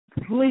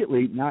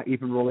completely not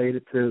even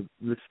related to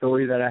the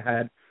story that I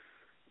had,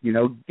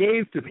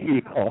 gave to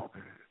people.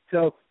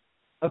 So,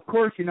 of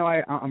course,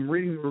 I'm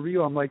reading the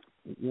review. I'm like,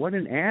 what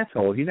an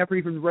asshole. He never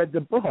even read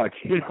the book.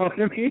 You know what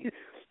I mean?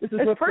 This is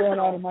what's going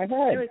on in my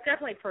head. It was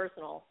definitely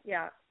personal,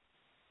 yeah.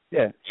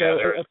 Yeah. So,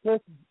 of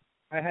course,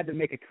 I had to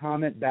make a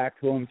comment back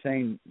to him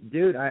saying,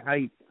 dude,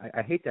 I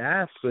hate to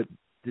ask, but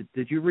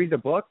did you read the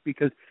book?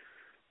 Because,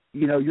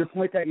 your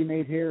point that you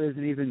made here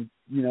isn't even,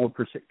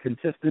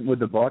 consistent with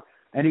the book.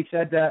 And he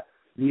said that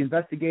the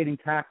investigating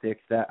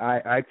tactics that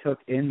I took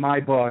in my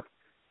book,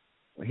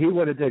 he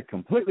would have did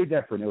completely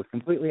different. It was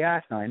completely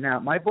asinine. Now,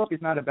 my book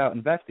is not about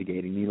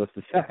investigating, needless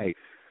to say.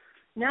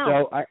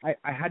 No. So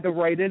I had to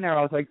write in there.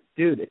 I was like,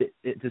 dude,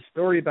 it's a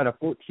story about a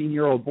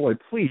 14-year-old boy.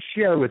 Please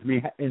share with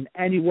me in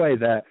any way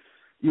that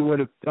you would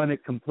have done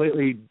it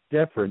completely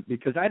different,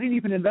 because I didn't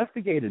even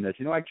investigate in this.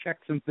 I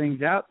checked some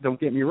things out, don't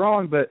get me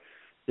wrong, but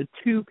the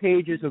 2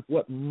 pages of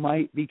what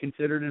might be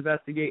considered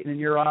investigating in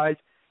your eyes,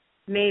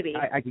 maybe.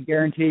 I can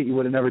guarantee you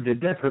would have never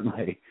did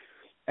differently.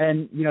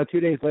 And, 2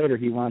 days later,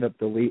 he wound up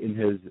deleting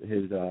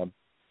his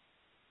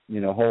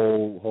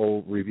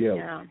whole review.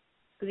 Yeah,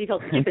 because he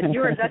felt stupid. You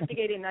were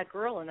investigating that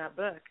girl in that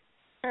book.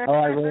 Oh,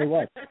 I really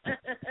was.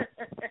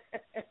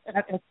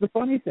 That's the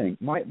funny thing.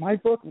 My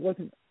book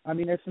wasn't. I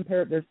mean, there's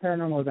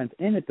paranormal events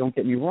in it. Don't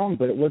get me wrong,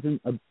 but it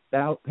wasn't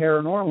about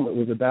paranormal. It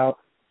was about,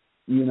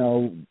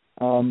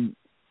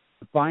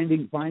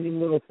 finding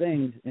little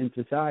things in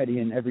society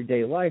and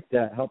everyday life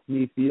that helped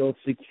me feel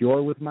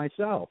secure with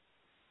myself.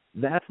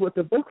 That's what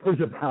the book was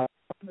about.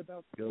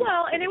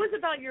 Well, and it was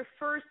about your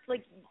first,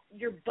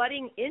 your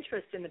budding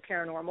interest in the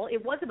paranormal.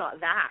 It was about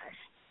that.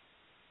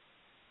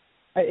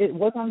 It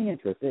was on the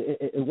interest.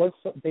 It was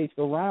based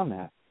around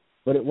that,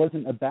 but it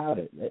wasn't about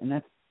it. And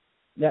that's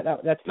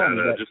funny.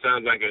 No, it just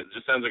sounds like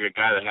a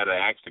guy that had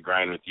an axe to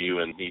grind with you,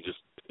 and he just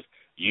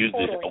used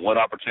Totally. what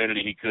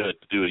opportunity he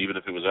could to do it, even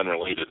if it was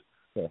unrelated.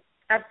 Yeah.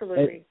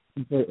 Absolutely.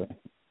 Completely.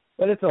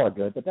 But it's all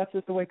good. But that's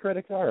just the way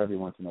critics are every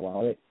once in a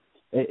while.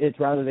 It's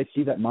rather they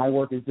see that my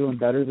work is doing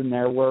better than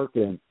their work,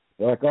 and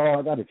they're like, oh,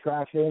 I got to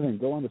trash him and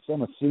go into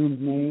some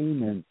assumed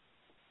name and,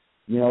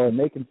 and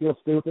make him feel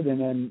stupid, and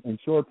then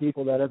ensure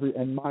people that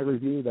in my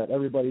review that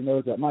everybody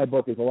knows that my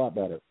book is a lot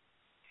better.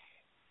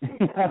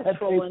 That's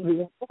basically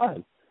what it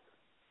was.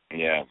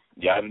 Yeah.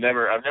 I've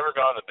never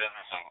gone the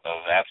business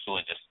of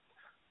absolutely just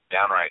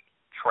downright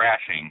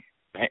trashing.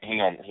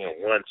 Hang on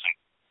one second.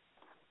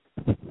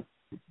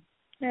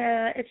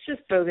 Yeah, it's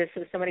just bogus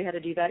that somebody had to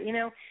do that.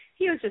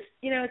 He was just,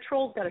 a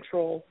troll's got a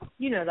troll.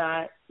 You know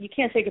that. You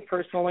can't take it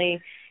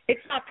personally. It's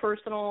not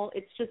personal.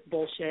 It's just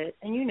bullshit,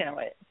 and you know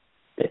it.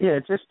 Yeah,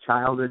 it's just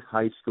childish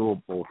high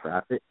school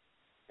bullcrap.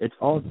 It's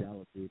all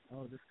jealousy.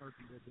 Oh, this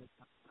person did this.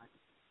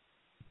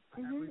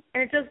 Mm-hmm.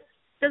 And it just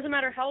doesn't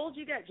matter how old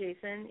you get,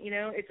 Jason.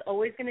 It's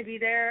always going to be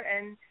there,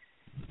 and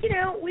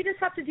we just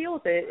have to deal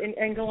with it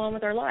and go on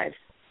with our lives.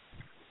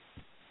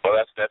 Well,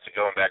 that's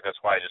going back.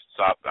 That's why I just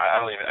stopped.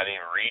 I didn't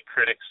even read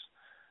critics.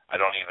 I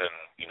don't even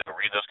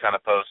read those kind of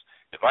posts.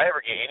 If I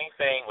ever get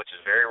anything, which is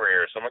very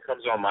rare, someone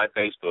comes on my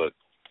Facebook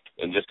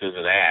and just is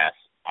an ass,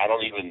 I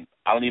don't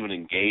even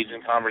engage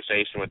in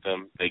conversation with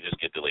them. They just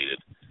get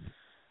deleted,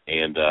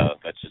 and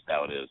that's just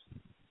how it is.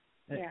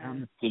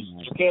 Yeah.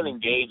 You can't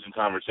engage in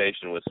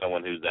conversation with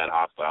someone who's that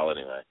hostile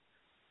anyway.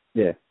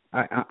 Yeah,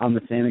 I'm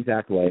the same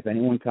exact way. If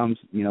anyone comes,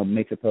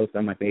 makes a post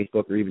on my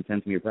Facebook or even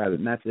sends me a private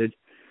message,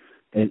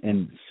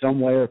 in some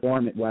way or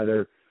form,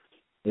 whether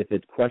if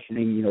it's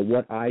questioning,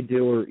 what I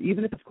do, or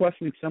even if it's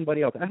questioning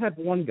somebody else. I had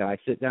one guy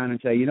sit down and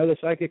say, the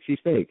psychic, she's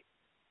fake.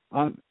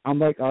 I'm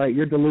like, all right,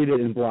 you're deleted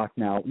and blocked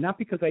now. Not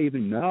because I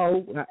even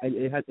know.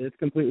 It's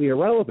completely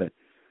irrelevant.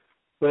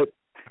 But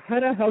how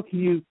the hell can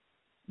you,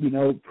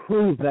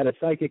 prove that a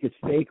psychic is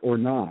fake or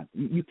not?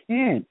 You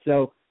can't.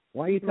 So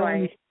why are you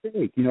telling me she's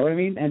fake? You know what I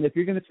mean? And if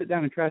you're going to sit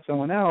down and trash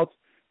someone else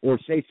or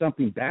say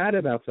something bad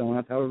about someone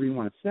else, however you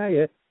want to say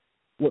it,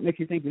 what makes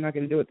you think you're not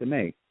going to do it to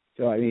me?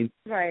 So, I mean,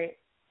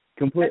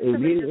 completely,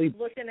 immediately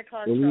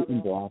delete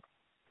and block.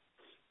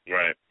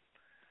 Right.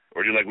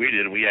 Or do like we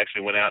did, we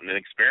actually went out and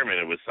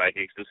experimented with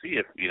psychics to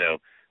see if,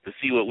 to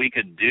see what we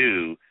could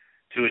do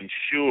to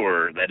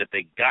ensure that if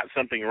they got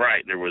something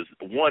right, there was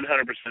 100%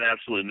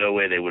 absolutely no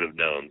way they would have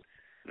known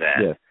that.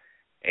 Yeah.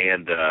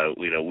 And,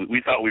 we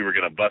thought we were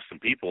going to bust some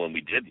people, and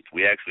we didn't.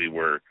 We actually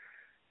were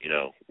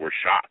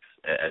shocked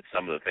at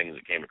some of the things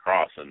that came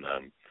across. And,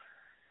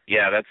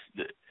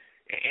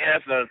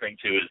 that's another thing,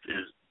 too,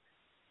 is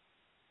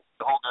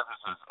the whole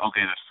difference is,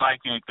 okay, there's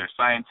psychic, there's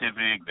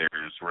scientific,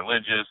 there's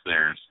religious,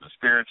 there's the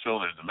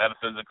spiritual, there's the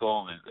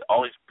metaphysical, there's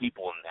all these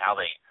people and how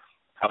they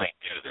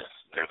do this,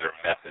 their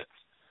methods.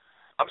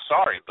 I'm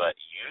sorry, but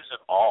use it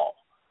all.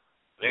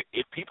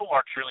 If people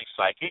are truly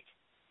psychic,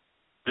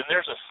 then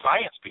there's a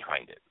science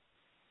behind it.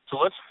 So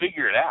let's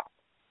figure it out.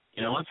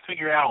 Let's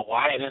figure out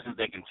why it is that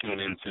they can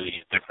tune into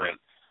these different,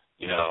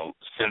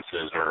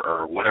 senses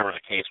or whatever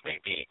the case may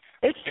be.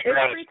 Figure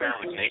out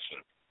experimentation.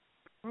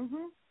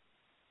 Mm-hmm.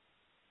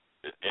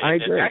 I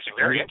agree. It's actually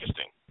very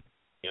interesting.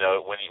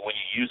 When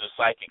you use a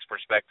psychic's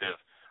perspective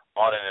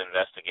on an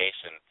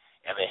investigation,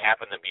 and they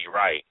happen to be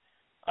right,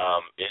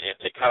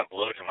 it kind of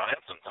blows your mind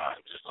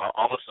sometimes. It's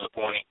almost to the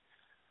point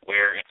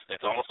where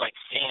it's almost like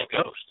seeing a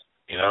ghost,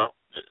 you know,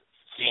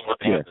 seeing what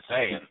they have to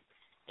say, and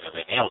you know,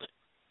 they nailed it.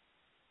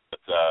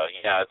 But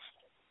yeah,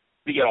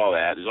 we get all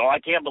that. I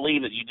can't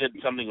believe that you did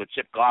something with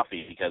Chip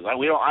Coffey, because I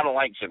don't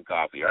like Chip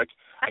Coffey.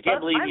 I can't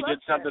believe you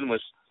did something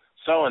with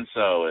so and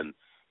so, and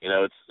you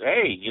know, it's,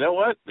 hey, you know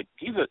what?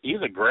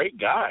 He's a great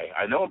guy.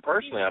 I know him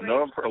personally. I've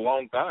known him for a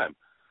long time.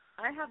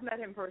 I have met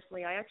him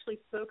personally. I actually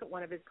spoke at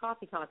one of his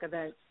Coffee Talk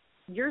events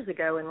years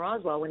ago in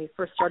Roswell when he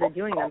first started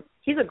doing them.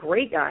 He's a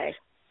great guy.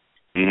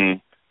 Mm-hmm.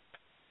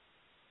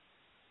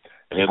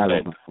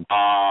 And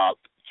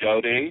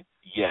Jody,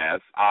 yes,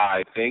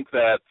 I think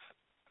that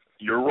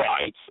you're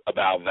right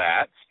about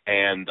that,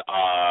 and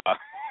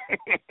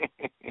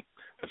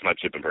that's my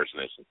Chip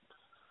impersonation.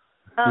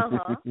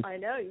 I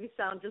know, you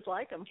sound just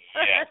like him.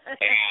 Yes, and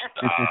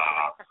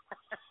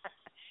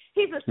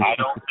he's a I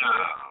don't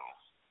know.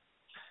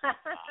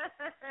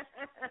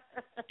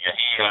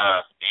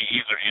 Yeah,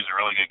 he's a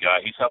really good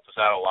guy. He's helped us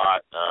out a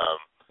lot.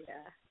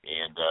 Yeah.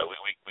 And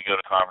we go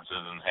to conferences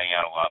and hang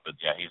out a lot. But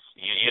yeah, he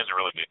is a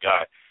really good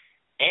guy.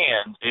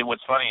 And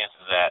what's funny is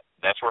that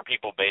that's where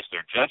people base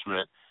their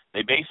judgment.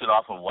 They base it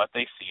off of what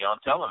they see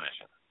on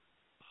television.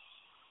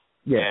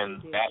 Yeah.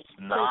 And that's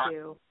not,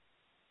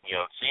 you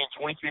know, seeing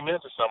 23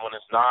 minutes of someone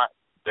is not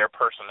their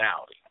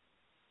personality.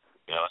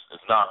 You know,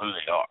 it's not who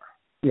they are.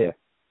 Yeah.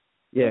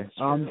 Yeah.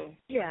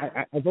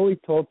 Yeah. I've always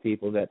told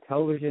people that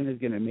television is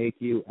going to make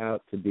you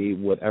out to be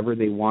whatever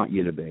they want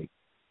you to be.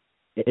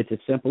 It's as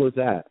simple as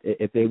that.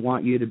 If they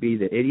want you to be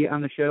the idiot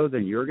on the show,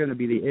 then you're going to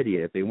be the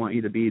idiot. If they want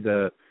you to be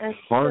the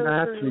hard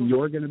ass, then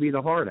you're going to be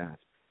the hard ass.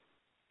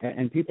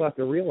 And people have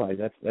to realize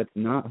that's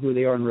not who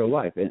they are in real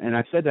life. And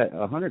I've said that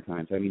 100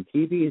 times. I mean,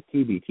 TV is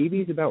TV.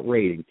 TV is about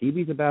ratings.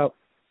 TV is about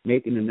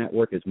making the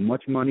network as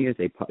much money as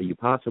you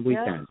possibly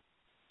can.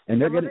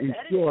 And they're going to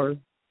ensure.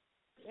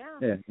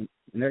 Yeah,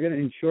 and they're going to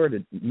ensure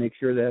to make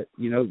sure that,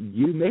 you know,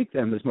 you make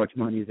them as much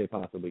money as they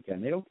possibly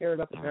can. They don't care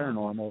about the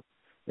paranormal.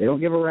 They don't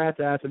give a rat's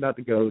ass about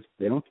the ghost.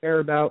 They don't care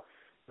about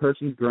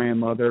person's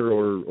grandmother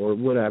or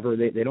whatever.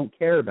 They don't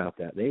care about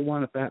that. They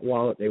want a fat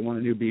wallet. They want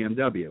a new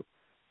BMW.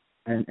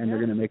 And they're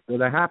going to make sure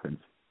that happens.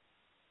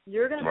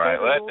 You're going to play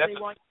the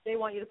role they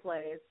want you to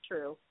play. It's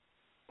true.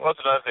 Well, that's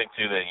another thing,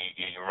 too, that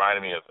you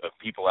reminded me of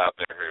people out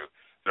there who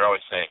they're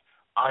always saying,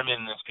 I'm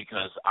in this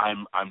because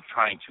I'm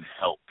trying to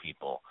help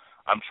people.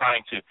 I'm trying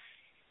to,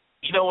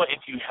 you know what,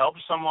 if you help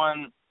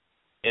someone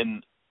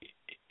in,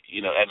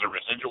 you know, as a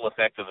residual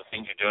effect of the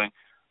things you're doing,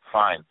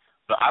 fine.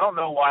 But I don't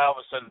know why all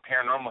of a sudden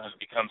paranormal has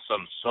become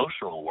some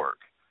social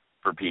work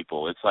for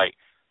people. It's like,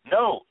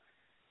 no,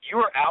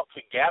 you're out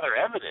to gather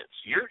evidence.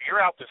 You're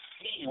out to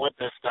see what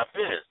this stuff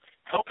is.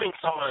 Helping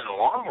someone in the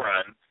long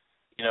run,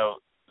 you know,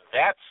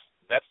 that's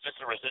just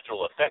a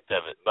residual effect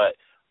of it. But,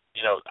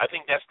 you know, I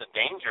think that's the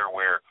danger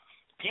where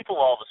people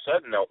all of a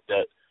sudden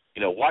that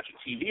you know, watching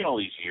TV all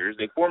these years,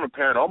 they form a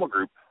paranormal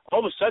group, all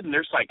of a sudden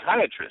they're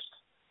psychiatrists.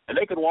 And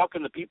they can walk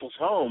into people's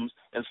homes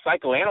and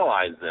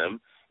psychoanalyze them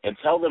and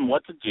tell them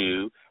what to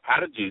do, how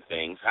to do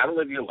things, how to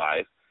live your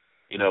life.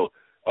 You know,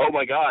 oh,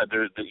 my God,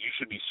 you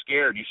should be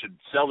scared. You should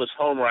sell this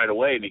home right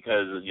away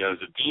because, you know,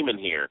 there's a demon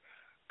here.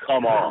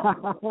 Come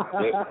on.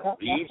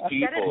 These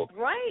people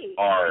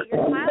are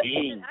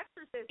being...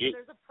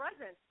 There's a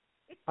presence.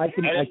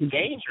 It's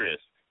dangerous.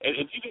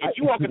 If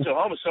you walk into a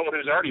home with someone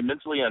who's already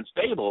mentally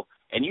unstable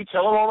and you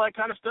tell them all that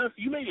kind of stuff,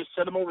 you may just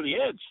set them over the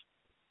edge.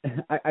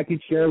 I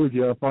could share with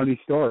you a funny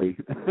story.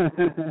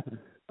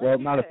 Well,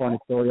 not a funny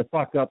story, a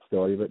fucked up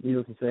story, but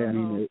needless to say, I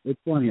mean, it's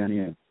funny on the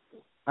end.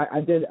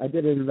 I did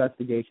an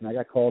investigation. I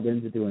got called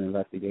in to do an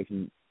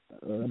investigation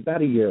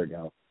about a year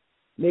ago,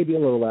 maybe a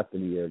little less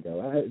than a year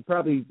ago.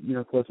 Probably, you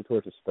know, closer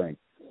towards the spring.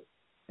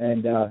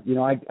 And, you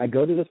know, I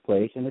go to this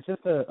place, and it's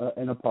just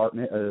an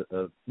apartment,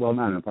 well,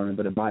 not an apartment,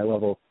 but a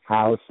bi-level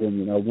house. And,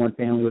 you know, one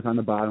family was on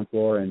the bottom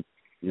floor, and,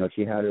 you know,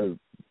 she had her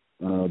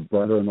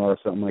brother-in-law or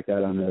something like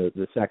that on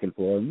the second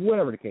floor. And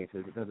whatever the case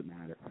is, it doesn't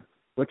matter.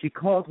 But she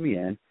calls me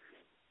in.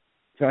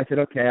 So I said,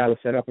 okay, I will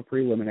set up a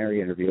preliminary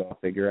interview. I'll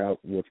figure out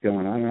what's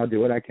going on, and I'll do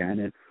what I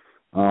can.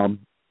 And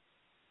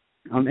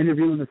I'm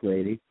interviewing this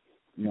lady,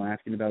 you know,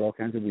 asking about all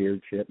kinds of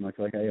weird shit, much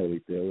like I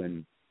always do,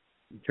 and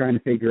trying to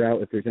figure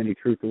out if there's any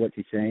truth to what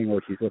she's saying or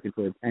if she's looking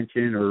for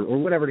attention or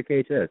whatever the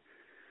case is.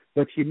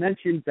 But she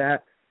mentioned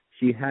that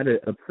she had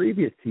a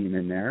previous team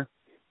in there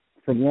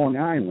from Long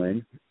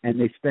Island, and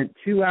they spent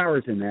 2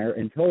 hours in there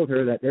and told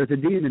her that there's a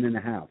demon in the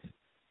house,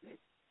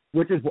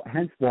 which is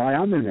hence why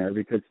I'm in there,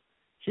 because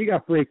she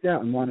got freaked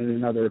out and wanted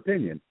another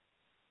opinion.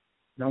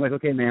 And I'm like,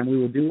 okay, ma'am, we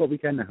will do what we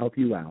can to help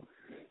you out.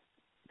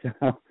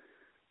 So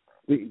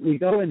we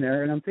go in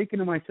there, and I'm thinking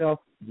to myself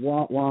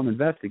while I'm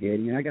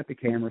investigating, and I got the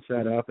camera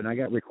set up, and I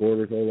got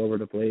recorders all over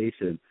the place,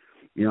 and,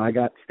 you know, I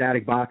got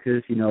static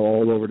boxes, you know,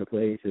 all over the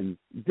place, and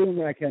doing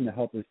what I can to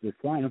help this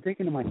client. I'm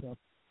thinking to myself,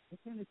 what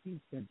kind of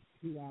team spent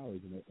 2 hours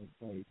in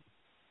a place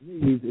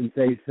and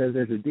says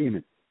there's a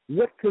demon?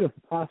 What could have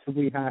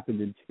possibly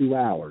happened in 2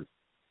 hours?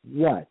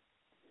 What?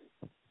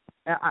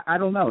 I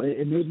don't know.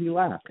 It made me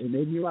laugh. It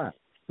made me laugh.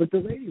 But the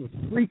lady was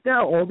freaked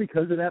out all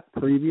because of that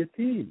previous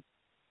team.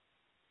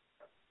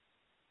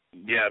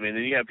 Yeah, I mean,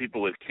 then you have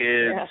people with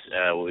kids.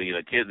 Yeah.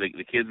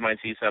 The kids might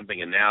see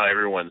something, and now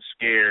everyone's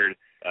scared.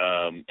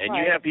 And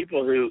right. You have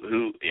people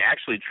who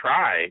actually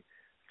try.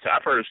 So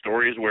I've heard of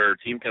stories where a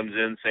team comes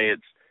in, say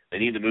they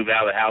need to move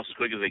out of the house as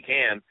quick as they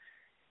can,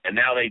 and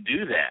now they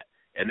do that.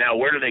 And now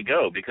where do they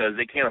go? Because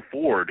they can't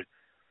afford,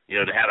 to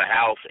have a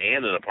house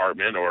and an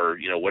apartment or,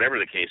 whatever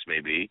the case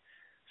may be.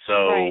 So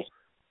right.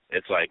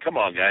 It's like, come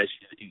on, guys.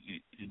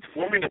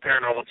 Forming a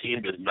paranormal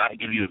team does not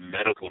give you a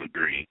medical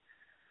degree.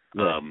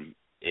 Yeah.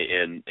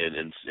 In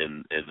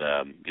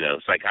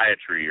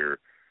psychiatry or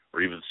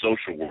even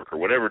social work or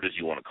whatever it is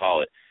you want to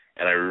call it.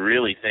 And I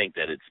really think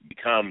that it's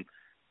become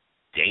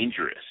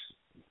dangerous.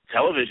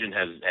 Television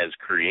has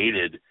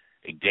created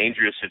a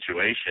dangerous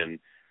situation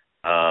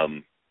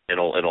in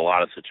a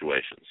lot of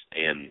situations.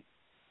 And,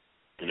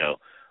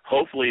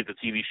 hopefully if the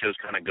TV shows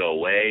kind of go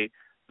away,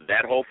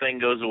 that whole thing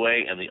goes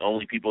away, and the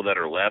only people that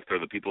are left are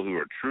the people who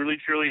are truly,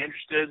 truly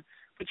interested.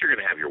 But you're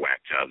going to have your whack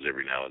jobs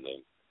every now and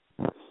then.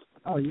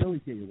 Oh, you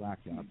always get your whack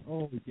job.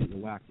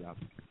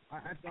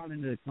 I've gone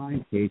into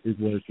client cases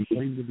where she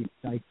claimed to be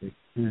psychic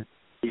and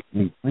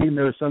claimed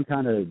there was some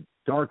kind of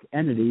dark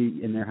entity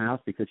in their house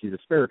because she's a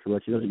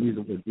spiritualist. She doesn't use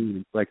the word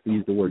demon. She likes to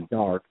use the word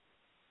dark.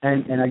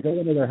 And I go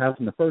into their house,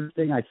 and the first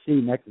thing I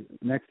see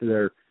next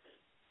to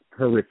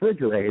her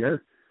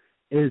refrigerator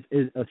is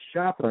a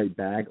ShopRite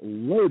bag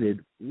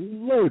loaded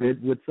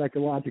with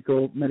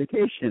psychological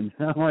medications.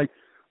 And I'm like,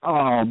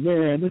 oh,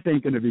 man, this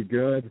ain't going to be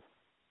good.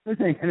 This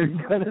ain't going to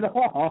be good at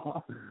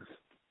all.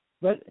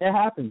 But it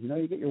happens,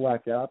 you get your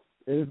whack jobs.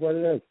 It is what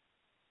it is.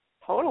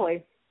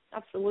 Totally.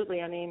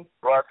 Absolutely. I mean.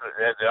 Well,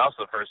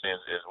 also the first thing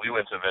is we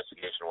went to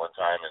investigation one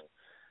time, and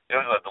it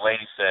was like the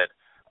lady said,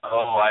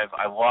 oh,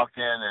 I walked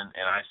in and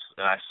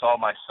I saw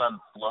my son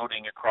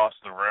floating across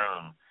the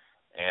room,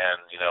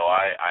 and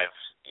I've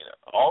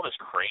all this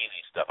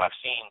crazy stuff. I've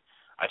seen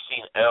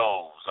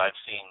elves. I've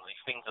seen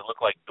these things that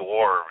look like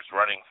dwarves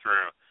running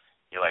through.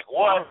 You're like,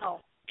 what?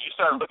 Wow. You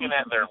start looking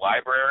at their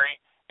library,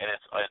 and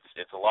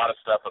it's a lot of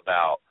stuff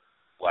about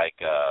like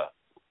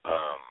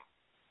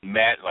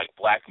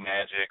black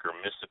magic or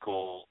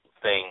mystical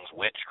things,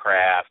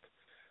 witchcraft.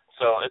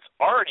 So it's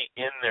already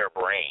in their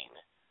brain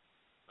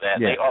that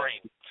they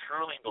already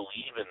truly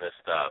believe in this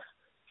stuff.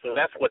 So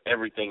that's what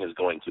everything is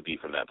going to be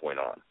from that point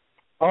on.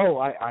 Oh,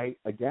 I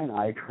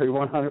agree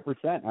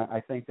 100%.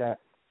 I think that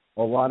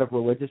a lot of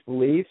religious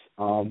beliefs,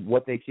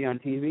 what they see on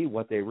TV,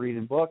 what they read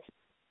in books,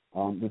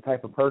 the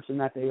type of person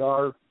that they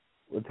are,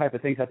 the type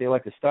of things that they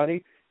like to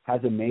study,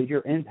 has a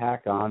major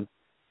impact on,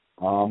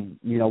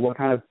 what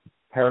kind of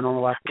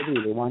paranormal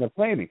activity they wind up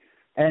claiming.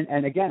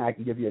 And again, I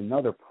can give you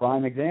another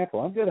prime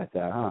example. I'm good at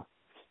that, huh?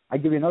 I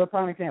give you another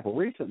prime example.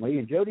 Recently,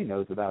 and Jody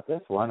knows about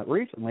this one.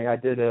 Recently, I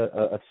did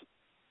I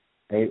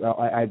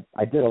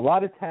did a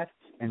lot of tests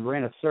and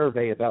ran a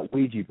survey about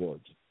Ouija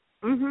boards.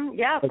 Mm-hmm.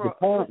 Yeah, it's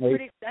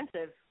pretty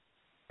extensive.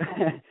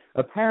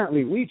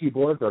 Apparently, Ouija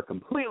boards are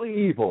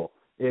completely evil.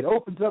 It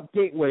opens up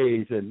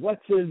gateways and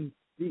lets in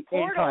the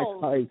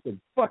Antichrist and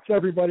fucks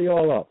everybody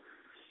all up.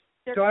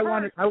 So I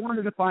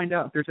wanted to find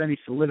out if there's any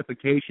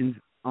solidifications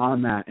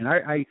on that, and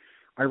I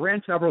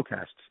ran several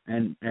tests,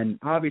 and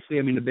obviously,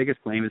 I mean, the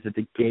biggest claim is it's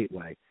a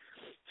gateway.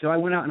 So I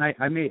went out and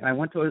I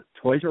went to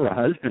Toys R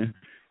Us and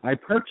I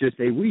purchased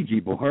a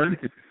Ouija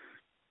board,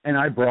 and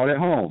I brought it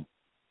home,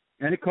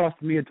 and it cost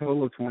me a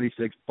total of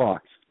 $26,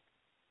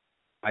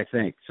 I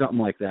think, something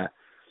like that.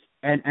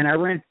 And I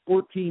ran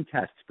 14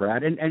 tests,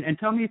 Brad, and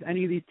tell me if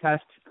any of these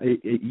tests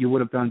you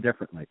would have done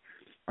differently.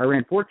 I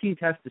ran 14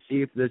 tests to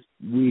see if this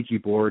Ouija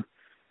board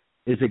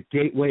is a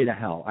gateway to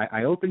hell.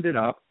 I opened it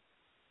up,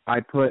 I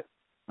put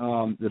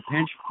the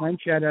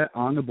planchetta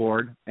on the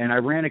board, and I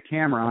ran a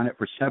camera on it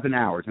for 7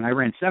 hours, and I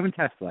ran 7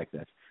 tests like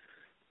this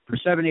for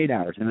 7-8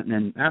 hours, and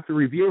then after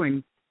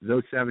reviewing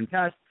those 7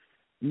 tests,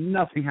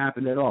 nothing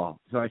happened at all.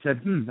 So I said,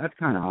 that's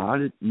kind of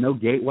odd. No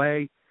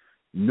gateway,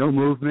 no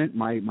movement.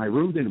 My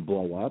room didn't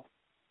blow up.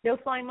 No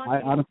flying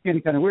monkey. I'm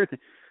getting kind of weird.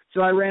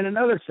 So I ran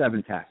another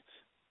 7 tests.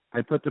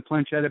 I put the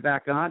planchetta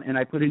back on, and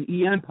I put an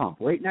EM pump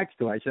right next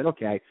to it. I said,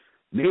 okay,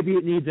 maybe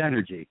it needs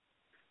energy.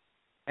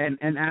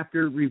 And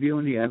after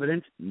reviewing the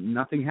evidence,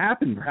 nothing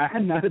happened,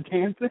 Brad, not a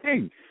damn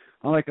thing.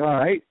 I'm like, all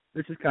right,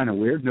 this is kind of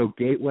weird. No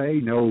gateway,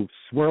 no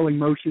swirling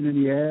motion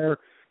in the air.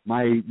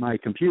 My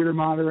computer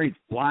monitor is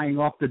flying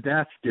off the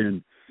desk,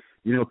 and,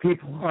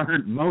 people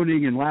aren't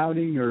moaning and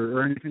louding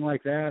or anything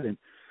like that. And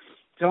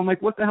so I'm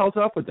like, what the hell's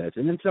up with this?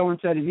 And then someone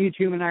said it needs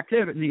human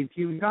activity, it needs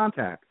human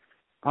contact.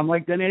 I'm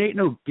like, then it ain't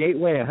no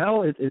gateway of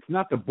hell. It's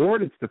not the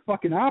board, it's the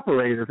fucking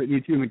operator if it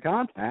needs human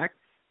contact.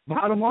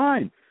 Bottom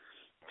line.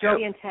 So,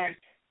 the intent.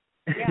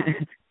 Yeah.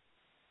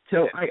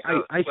 So I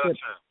said, true.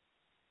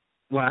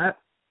 What?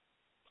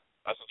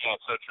 I said, yeah,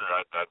 it's so true.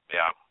 I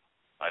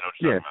know what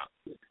you're talking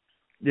about.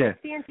 Yeah.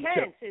 The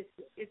intent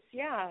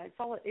it's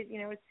all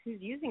it's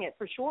who's using it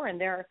for sure, and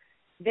their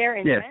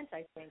intent,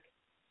 I think.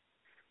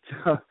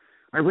 So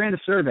I ran a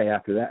survey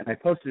after that, and I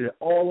posted it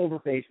all over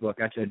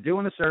Facebook. I said,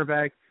 doing a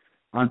survey,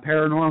 on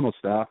paranormal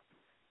stuff,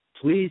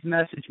 please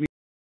message me